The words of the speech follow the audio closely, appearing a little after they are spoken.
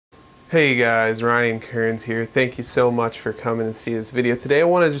Hey guys, Ryan Kearns here. Thank you so much for coming to see this video. Today I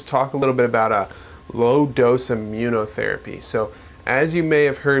want to just talk a little bit about a low dose immunotherapy. So as you may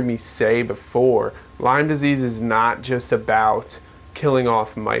have heard me say before, Lyme disease is not just about killing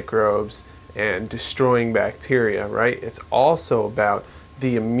off microbes and destroying bacteria, right? It's also about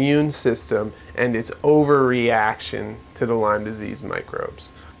the immune system and its overreaction to the Lyme disease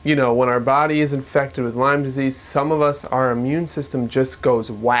microbes. You know, when our body is infected with Lyme disease, some of us, our immune system just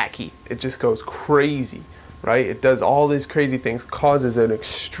goes wacky. It just goes crazy, right? It does all these crazy things, causes an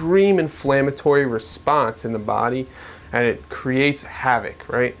extreme inflammatory response in the body, and it creates havoc,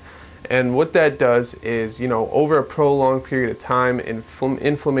 right? And what that does is, you know, over a prolonged period of time,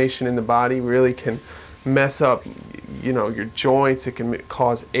 inflammation in the body really can mess up, you know, your joints. It can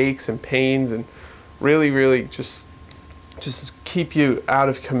cause aches and pains and really just keep you out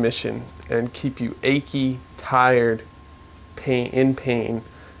of commission and keep you achy, tired, in pain.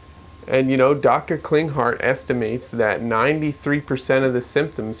 And you know, Dr. Klinghardt estimates that 93% of the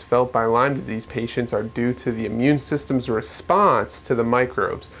symptoms felt by Lyme disease patients are due to the immune system's response to the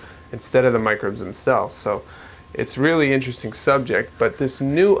microbes instead of the microbes themselves. So it's a really interesting subject, but this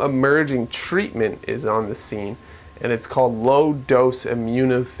new emerging treatment is on the scene, and it's called low dose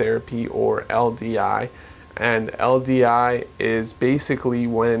immunotherapy, or LDI. And LDI is basically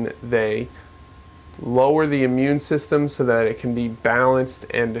when they lower the immune system so that it can be balanced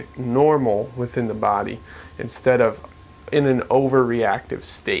and normal within the body instead of in an overreactive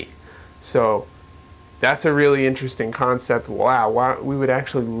state. So that's a really interesting concept. Wow, we would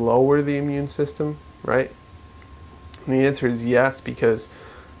actually lower the immune system, right? And the answer is yes, because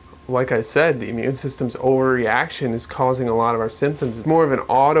like I said, the immune system's overreaction is causing a lot of our symptoms. It's more of an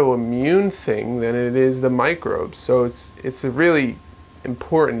autoimmune thing than it is the microbes. So it's a really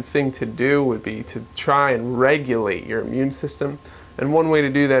important thing to do would be to try and regulate your immune system. And one way to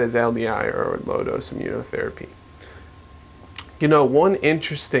do that is LDI, or low dose immunotherapy. You know, one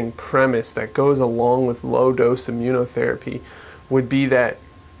interesting premise that goes along with low dose immunotherapy would be that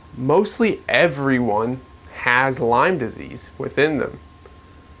mostly everyone has Lyme disease within them.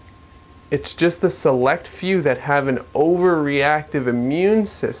 It's just the select few that have an overreactive immune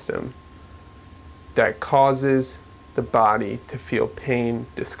system that causes the body to feel pain,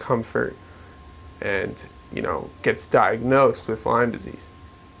 discomfort, and, you know, gets diagnosed with Lyme disease.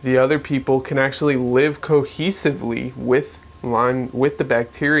 The other people can actually live cohesively with Lyme, with the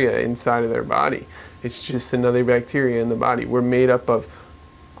bacteria inside of their body. It's just another bacteria in the body. We're made up of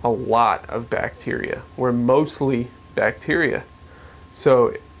a lot of bacteria. We're mostly bacteria.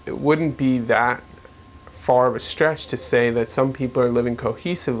 So it wouldn't be that far of a stretch to say that some people are living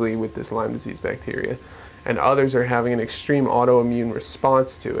cohesively with this Lyme disease bacteria and others are having an extreme autoimmune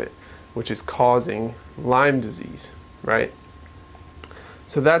response to it, which is causing Lyme disease, right?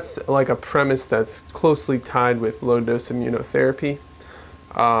 So that's like a premise that's closely tied with low dose immunotherapy.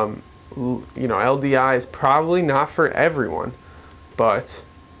 You know, LDI is probably not for everyone, but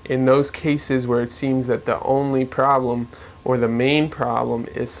in those cases where it seems that the only problem or the main problem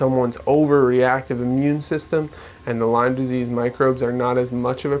is someone's overreactive immune system and the Lyme disease microbes are not as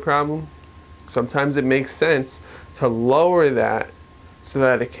much of a problem, sometimes it makes sense to lower that so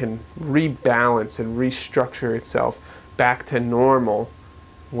that it can rebalance and restructure itself back to normal,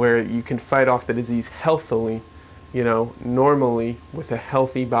 where you can fight off the disease healthily, you know, normally, with a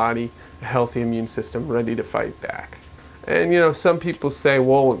healthy body, a healthy immune system ready to fight back. And you know, some people say,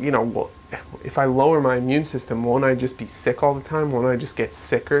 well, you know, if I lower my immune system, won't I just be sick all the time? Won't I just get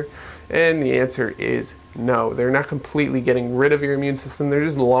sicker? And the answer is no. They're not completely getting rid of your immune system. They're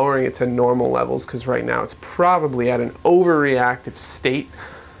just lowering it to normal levels, because right now it's probably at an overreactive state.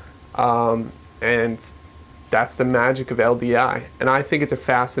 And that's the magic of LDI. And I think it's a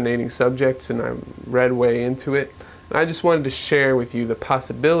fascinating subject, and I read way into it. And I just wanted to share with you the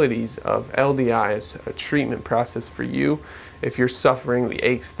possibilities of LDI as a treatment process for you if you're suffering the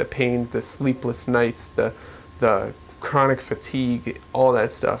aches, the pain, the sleepless nights, the chronic fatigue, all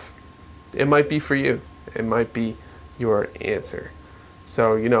that stuff. It might be for you. It might be your answer.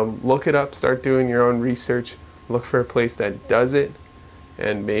 So, you know, look it up, start doing your own research, look for a place that does it,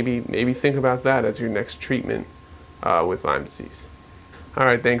 and maybe think about that as your next treatment with Lyme disease. All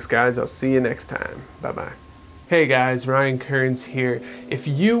right, thanks guys. I'll see you next time. Bye-bye. Hey guys, Ryan Kearns here. If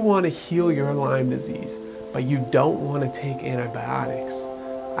you want to heal your Lyme disease, but you don't want to take antibiotics,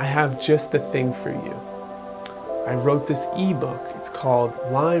 I have just the thing for you. I wrote this ebook. It's called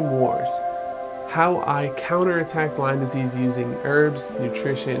Lyme Wars: How I Counterattack Lyme Disease Using Herbs,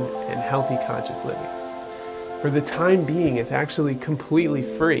 Nutrition, and Healthy Conscious Living. For the time being, it's actually completely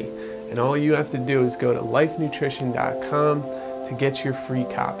free, and all you have to do is go to lifenutrition.com to get your free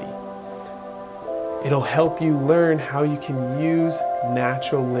copy. It'll help you learn how you can use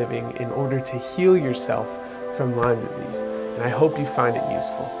natural living in order to heal yourself from Lyme disease. And I hope you find it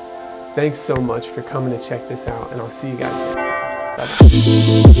useful. Thanks so much for coming to check this out, and I'll see you guys next time.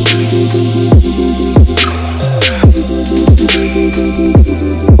 Bye-bye.